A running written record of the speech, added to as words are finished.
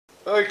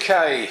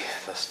Okay,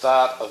 the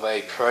start of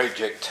a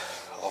project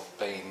I've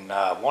been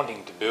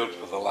wanting to build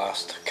for the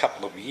last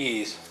couple of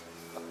years,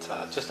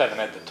 but just haven't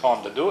had the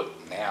time to do it.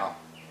 Now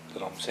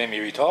that I'm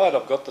semi-retired,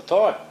 I've got the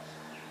time.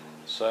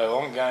 So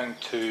I'm going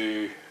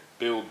to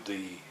build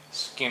the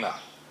Skinner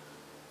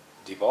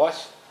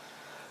device.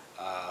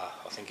 I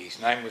think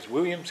his name was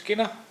William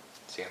Skinner,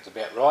 sounds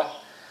about right.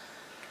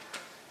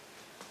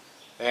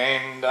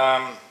 And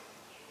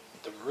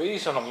the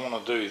reason I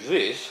want to do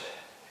this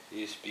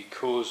is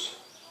because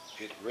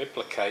it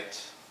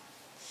replicates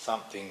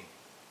something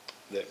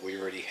that we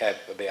already have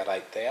about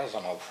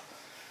 8,000 of,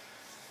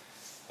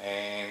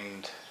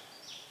 and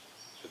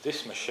for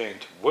this machine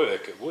to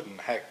work it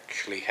wouldn't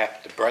actually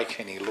have to break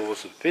any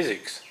laws of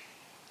physics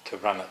to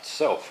run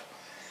itself.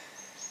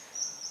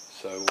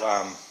 So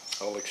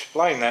I'll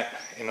explain that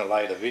in a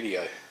later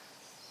video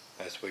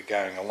as we're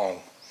going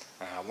along.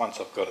 Once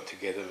I've got it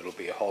together it'll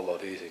be a whole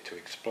lot easier to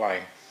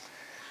explain.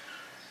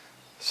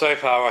 So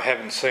far I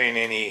haven't seen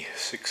any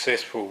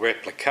successful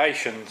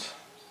replications,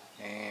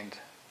 and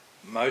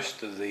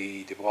most of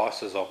the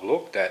devices I've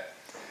looked at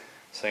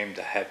seem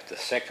to have the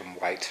second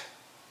weight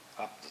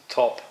up the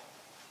top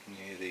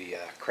near the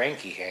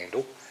cranky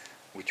handle,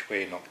 which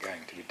we're not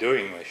going to be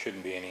doing. There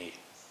shouldn't be any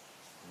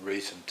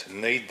reason to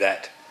need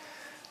that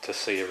to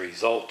see a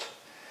result.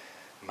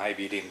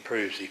 Maybe it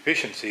improves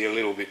efficiency a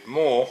little bit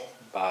more,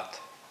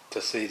 but to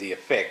see the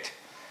effect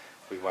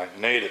we won't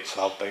need it.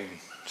 So I've been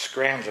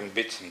scrounging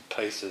bits and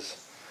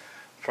pieces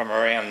from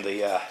around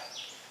the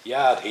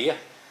yard here.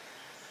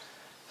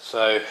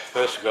 So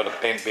first we've got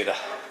a bent bit of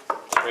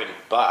threaded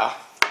bar,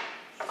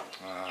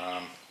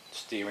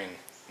 steering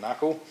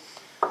knuckle,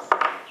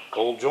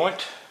 ball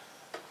joint.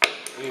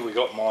 Here we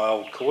got my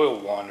old coil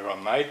winder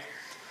I made.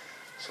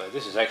 So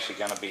this is actually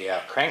going to be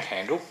our crank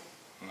handle,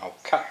 and I'll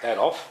cut that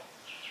off,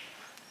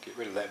 get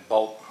rid of that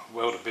bolt,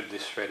 weld a bit of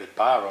this threaded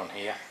bar on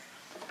here,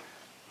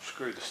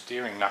 screw the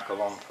steering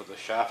knuckle on for the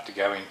shaft to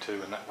go into,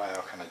 and that way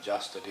I can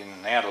adjust it in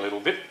and out a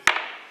little bit.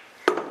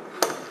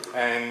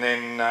 And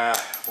then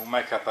we'll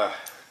make up a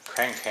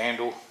crank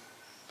handle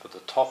for the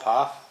top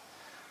half,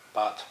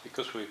 but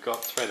because we've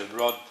got threaded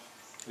rod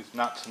with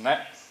nuts and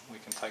that, we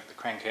can take the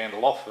crank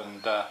handle off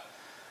and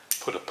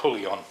put a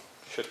pulley on,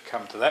 should it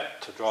come to that,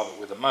 to drive it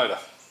with a motor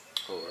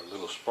or a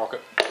little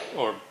sprocket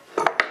or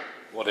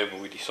whatever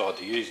we decide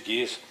to use,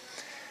 gears.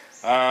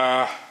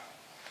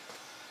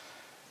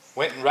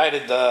 Went and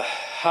raided the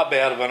hub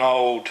out of an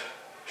old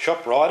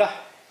shop rider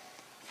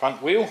front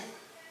wheel,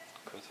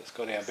 because it's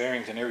got our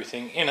bearings and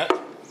everything in it.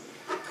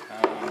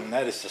 And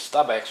that is the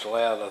stub axle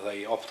out of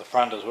off the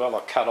front as well. I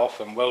cut off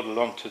and welded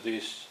onto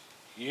this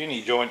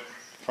uni joint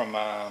from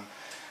a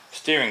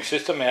steering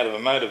system out of a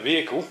motor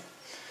vehicle.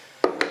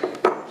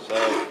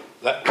 So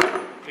that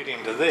fit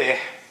into there,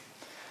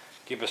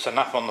 give us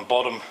enough on the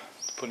bottom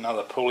to put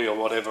another pulley or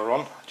whatever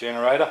on,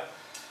 generator.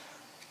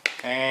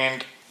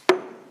 And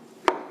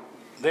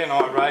then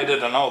I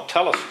raided an old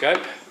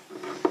telescope,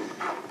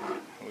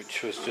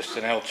 which was just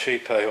an El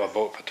Cheapo I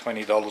bought for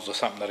 $20 or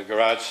something at a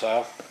garage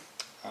sale.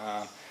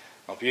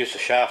 I've used the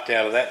shaft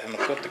out of that, and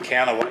I've got the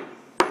counterweight,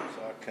 so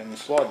I can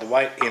slide the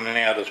weight in and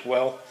out as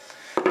well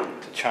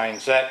to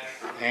change that.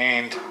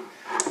 And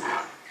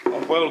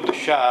I've welded the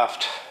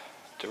shaft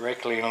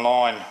directly in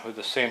line with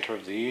the centre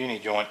of the uni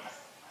joint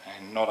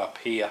and not up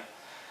here.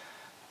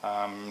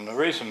 The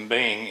reason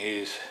being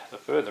is the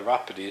further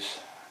up it is,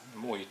 the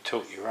more you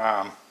tilt your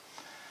arm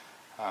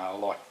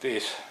like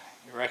this,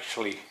 you're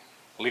actually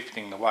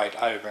lifting the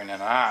weight over in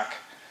an arc,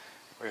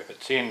 where if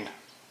it's in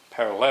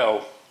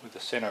parallel with the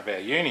centre of our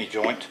uni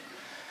joint,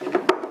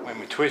 when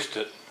we twist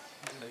it,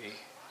 the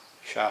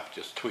shaft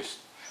just twists.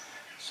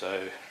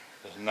 So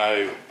there's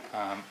no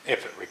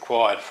effort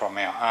required from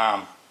our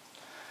arm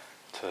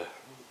to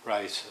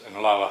raise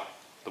and lower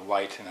the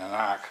weight in an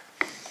arc.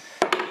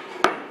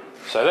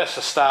 So that's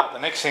the start. The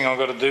next thing I've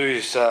got to do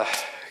is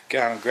go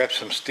and grab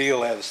some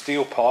steel out of the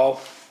steel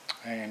pile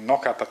and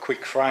knock up a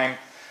quick frame.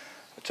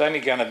 It's only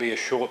going to be a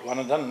short one,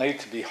 it doesn't need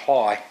to be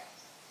high.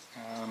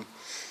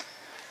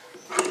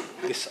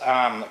 This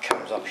arm that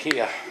comes up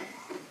here,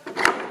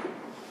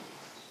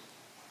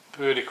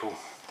 vertical,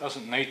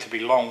 doesn't need to be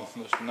long.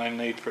 There's no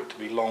need for it to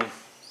be long.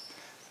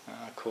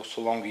 Of course,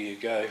 the longer you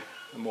go,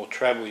 the more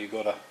travel you've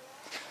got to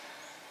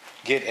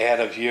get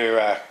out of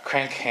your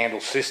crank handle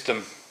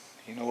system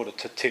in order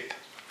to tip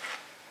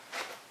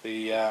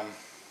the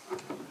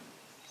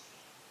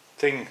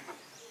thing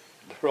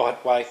the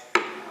right way.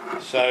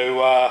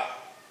 So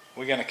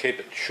we're going to keep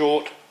it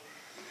short,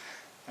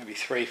 maybe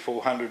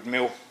 300-400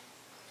 mil,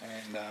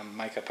 and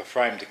make up a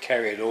frame to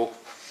carry it all.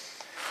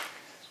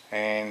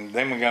 And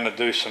then we're going to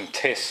do some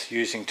tests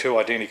using two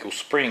identical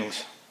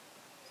springs,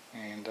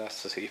 and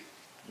see if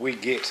we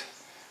get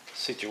a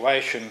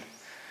situation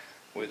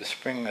where the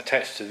spring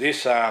attached to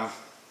this arm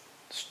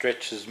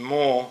stretches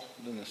more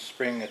than the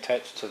spring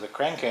attached to the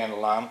crank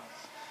handle arm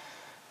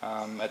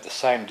at the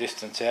same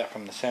distance out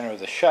from the centre of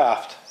the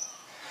shaft,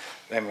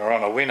 then we're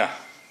on a winner.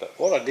 But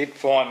what I did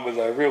find with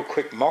a real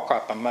quick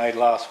mock-up I made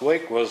last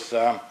week was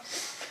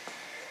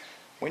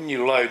when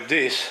you load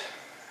this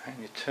and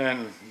you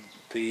turn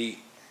the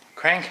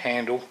crank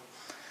handle,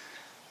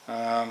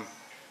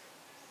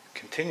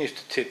 continues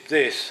to tip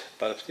this,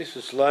 but if this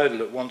is loaded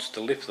it wants to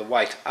lift the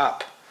weight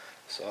up,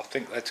 so I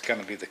think that's going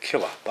to be the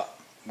killer, but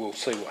we'll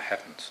see what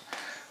happens.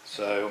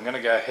 So I'm going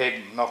to go ahead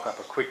and knock up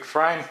a quick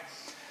frame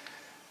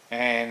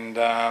and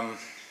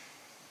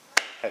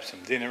have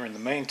some dinner in the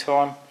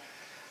meantime,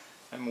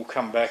 and we'll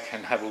come back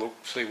and have a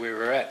look, see where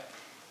we're at.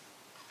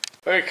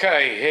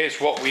 Okay, here's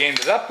what we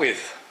ended up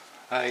with.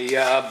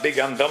 A big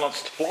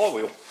unbalanced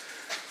flywheel.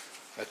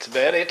 That's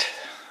about it.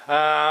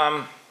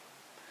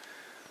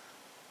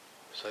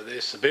 So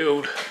there's the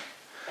build.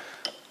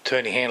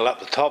 Turn your handle up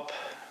the top.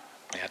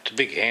 Now it's a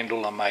big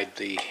handle. I made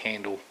the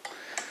handle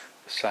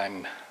the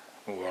same,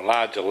 or a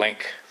larger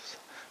length,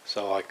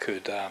 so I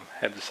could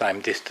have the same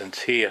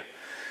distance here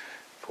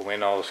for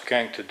when I was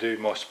going to do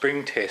my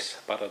spring test,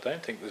 but I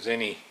don't think there's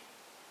any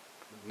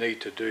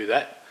need to do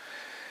that.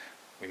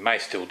 We may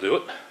still do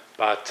it,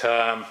 but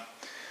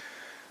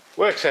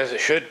works as it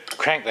should.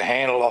 Crank the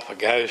handle, off it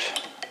goes.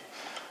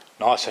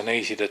 Nice and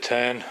easy to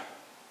turn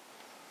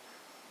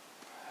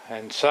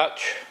and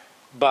such.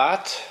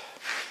 But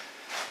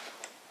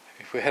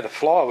if we had a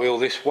flywheel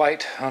this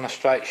weight on a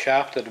straight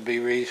shaft, it'd be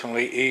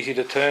reasonably easy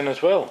to turn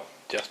as well,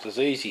 just as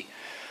easy.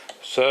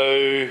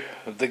 So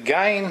the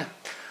gain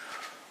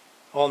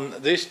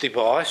on this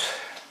device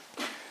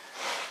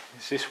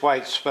is this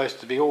weight's supposed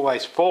to be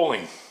always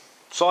falling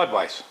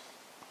sideways.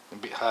 A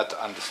bit hard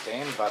to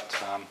understand, but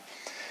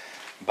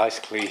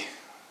basically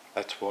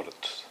that's what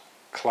it's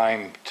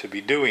claimed to be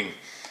doing.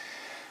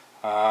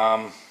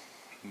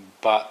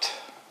 But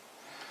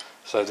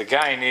so the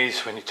gain is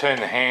when you turn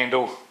the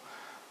handle,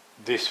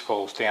 this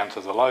falls down to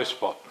the low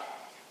spot.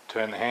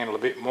 Turn the handle a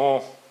bit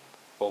more,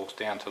 falls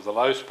down to the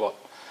low spot.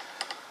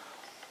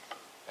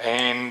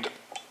 And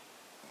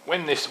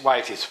when this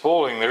weight is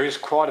falling, there is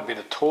quite a bit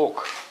of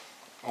torque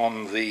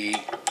on the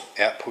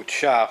output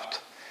shaft,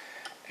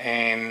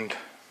 and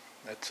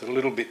it's a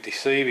little bit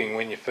deceiving.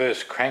 When you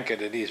first crank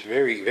it, it is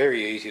very,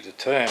 very easy to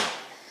turn,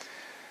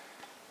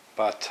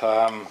 but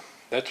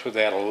that's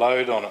without a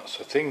load on it.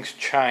 So things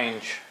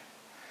change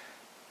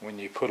when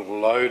you put a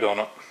load on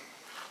it,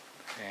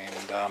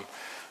 and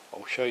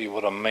I'll show you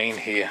what I mean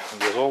here.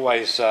 There's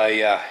always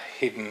a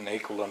hidden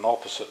equal and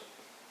opposite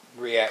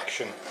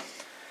reaction.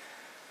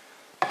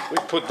 We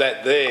put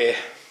that there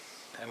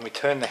and we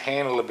turn the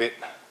handle a bit,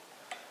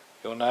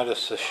 you'll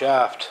notice the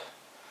shaft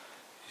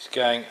is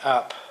going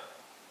up.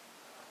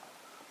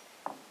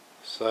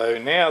 So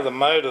now the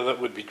motor that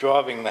would be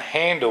driving the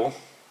handle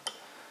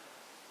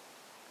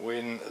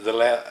when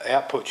the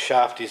output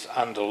shaft is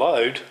under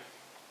load,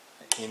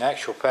 in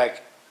actual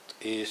fact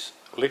is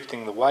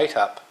lifting the weight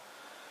up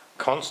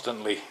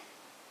constantly.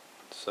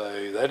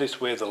 So that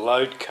is where the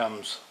load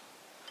comes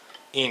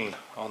in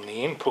on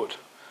the input,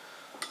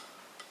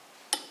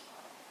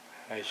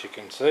 as you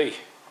can see.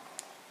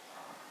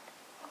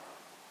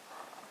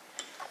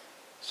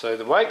 So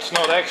the weight's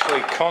not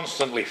actually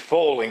constantly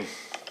falling,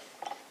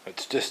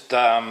 it's just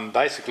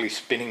basically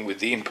spinning with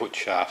the input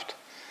shaft,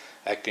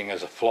 acting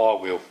as a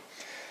flywheel.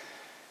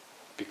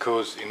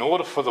 Because in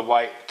order for the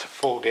weight to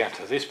fall down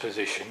to this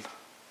position,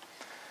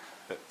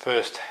 it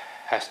first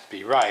has to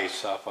be raised.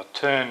 So if I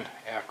turn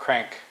our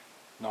crank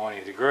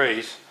 90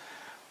 degrees,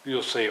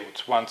 you'll see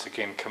it's once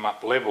again come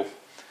up level,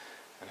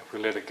 and if we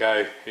let it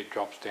go, it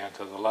drops down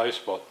to the low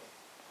spot.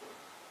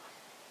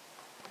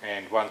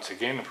 And once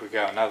again, if we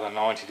go another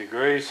 90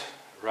 degrees,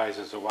 it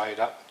raises the weight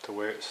up to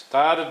where it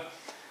started,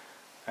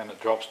 and it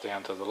drops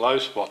down to the low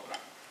spot.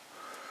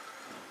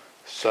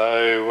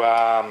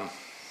 So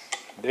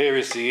there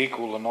is the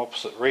equal and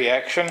opposite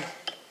reaction.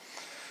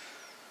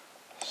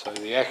 So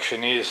the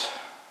action is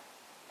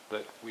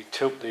that we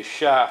tilt this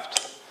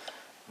shaft,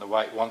 the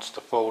weight wants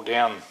to fall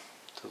down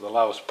to the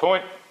lowest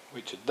point,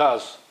 which it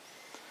does,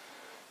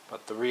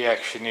 but the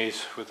reaction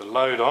is with a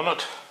load on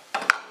it.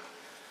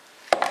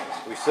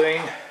 As we've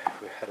seen,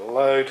 if we had a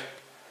load,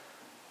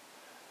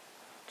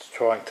 it's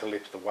trying to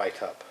lift the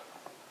weight up,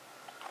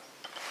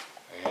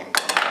 and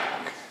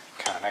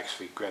can't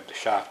actually grab the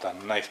shaft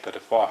underneath, but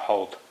if I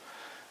hold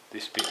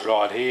this bit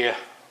right here,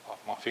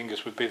 my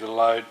fingers would be the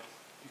load,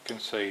 you can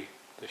see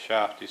the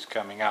shaft is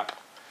coming up.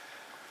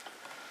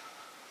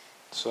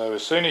 So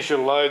as soon as you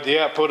load the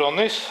output on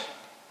this,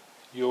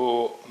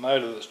 your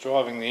motor that's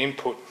driving the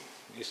input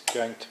is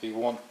going to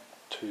want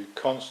to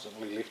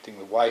constantly lifting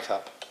the weight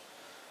up.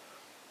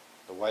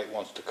 The weight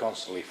wants to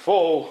constantly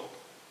fall,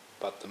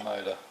 but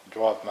the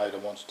drive motor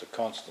wants to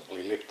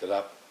constantly lift it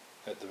up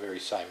at the very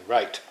same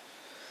rate.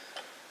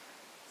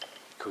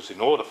 Because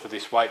in order for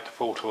this weight to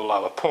fall to a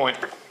lower point,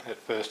 it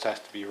first has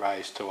to be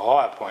raised to a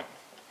higher point,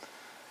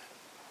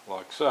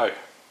 like so.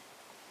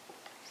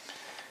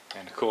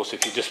 And of course,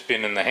 if you're just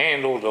spinning the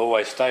handle, it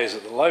always stays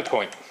at the low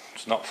point.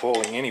 It's not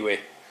falling anywhere,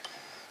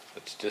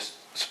 it's just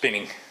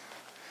spinning.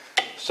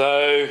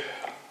 So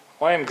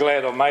I am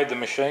glad I made the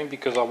machine,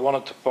 because I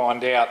wanted to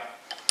find out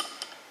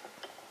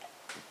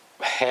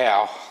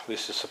how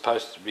this is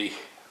supposed to be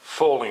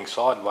falling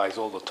sideways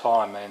all the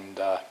time and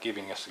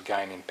giving us a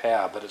gain in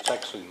power, but it's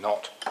actually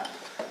not,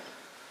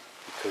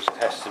 because it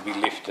has to be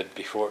lifted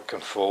before it can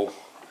fall,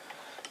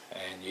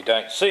 and you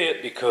don't see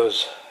it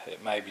because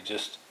it may be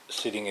just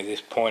sitting at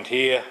this point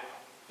here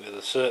with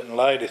a certain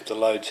load. If the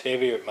load's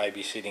heavier, it may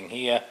be sitting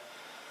here,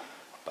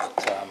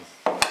 but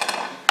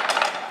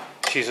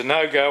she's a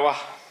no-goer,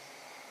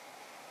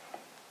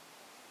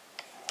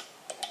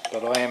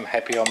 but I am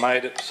happy I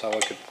made it so I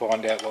could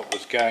find out what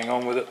was going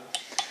on with it.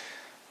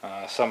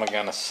 Some are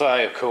going to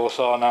say, of course,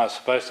 oh no, it's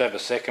supposed to have a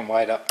second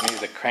weight up near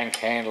the crank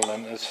handle,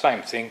 and it's the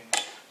same thing.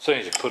 As soon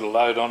as you put a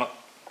load on it,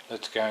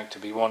 it's going to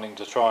be wanting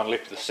to try and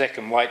lift the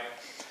second weight,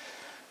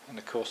 and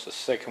of course the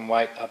second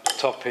weight up the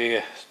top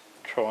here is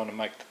trying to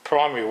make the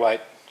primary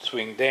weight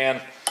swing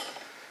down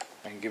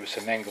and give us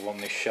an angle on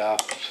this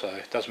shaft. So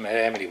it doesn't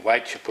matter how many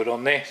weights you put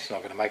on there, it's not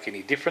going to make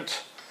any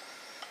difference.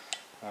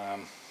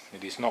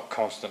 It is not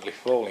constantly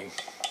falling.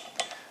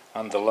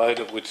 Under load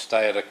it would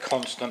stay at a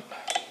constant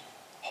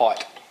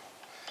height.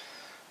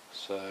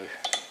 So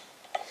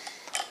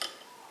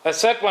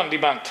that's that one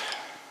debunked.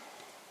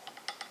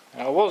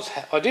 Now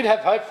I did have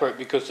hope for it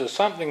because there's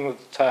something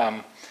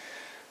that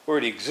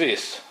already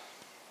exists.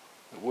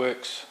 It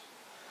works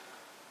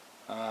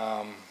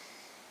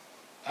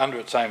under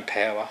its own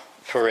power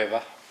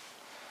forever.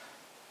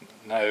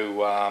 No,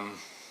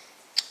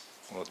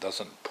 well, it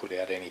doesn't put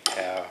out any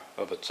power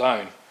of its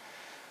own,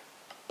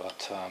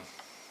 but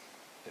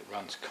it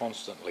runs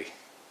constantly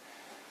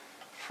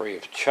free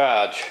of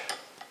charge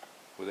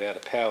without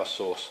a power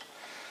source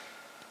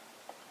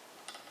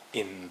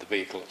in the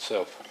vehicle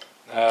itself.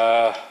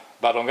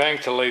 But I'm going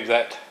to leave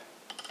that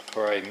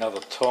for another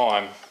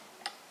time,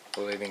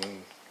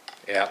 leaving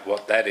out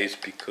what that is,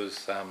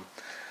 because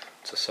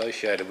it's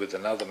associated with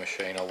another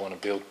machine I want to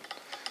build.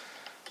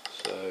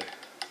 So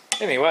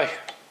anyway,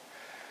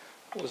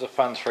 it was a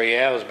fun 3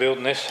 hours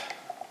building this,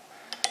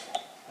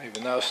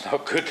 even though it's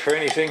not good for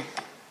anything.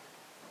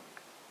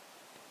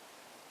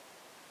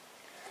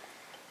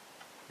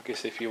 I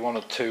guess if you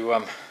wanted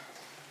to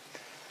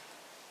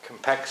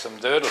compact some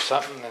dirt or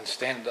something and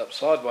stand it up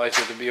sideways,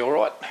 it'd be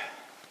alright.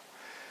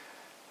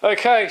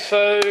 Okay,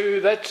 so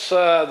that's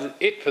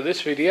it for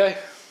this video.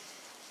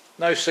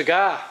 No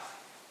cigar.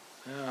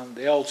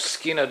 The old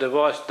Skinner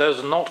device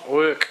does not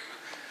work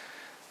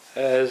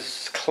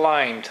as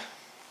claimed.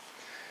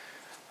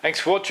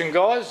 Thanks for watching,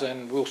 guys,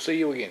 and we'll see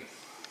you again.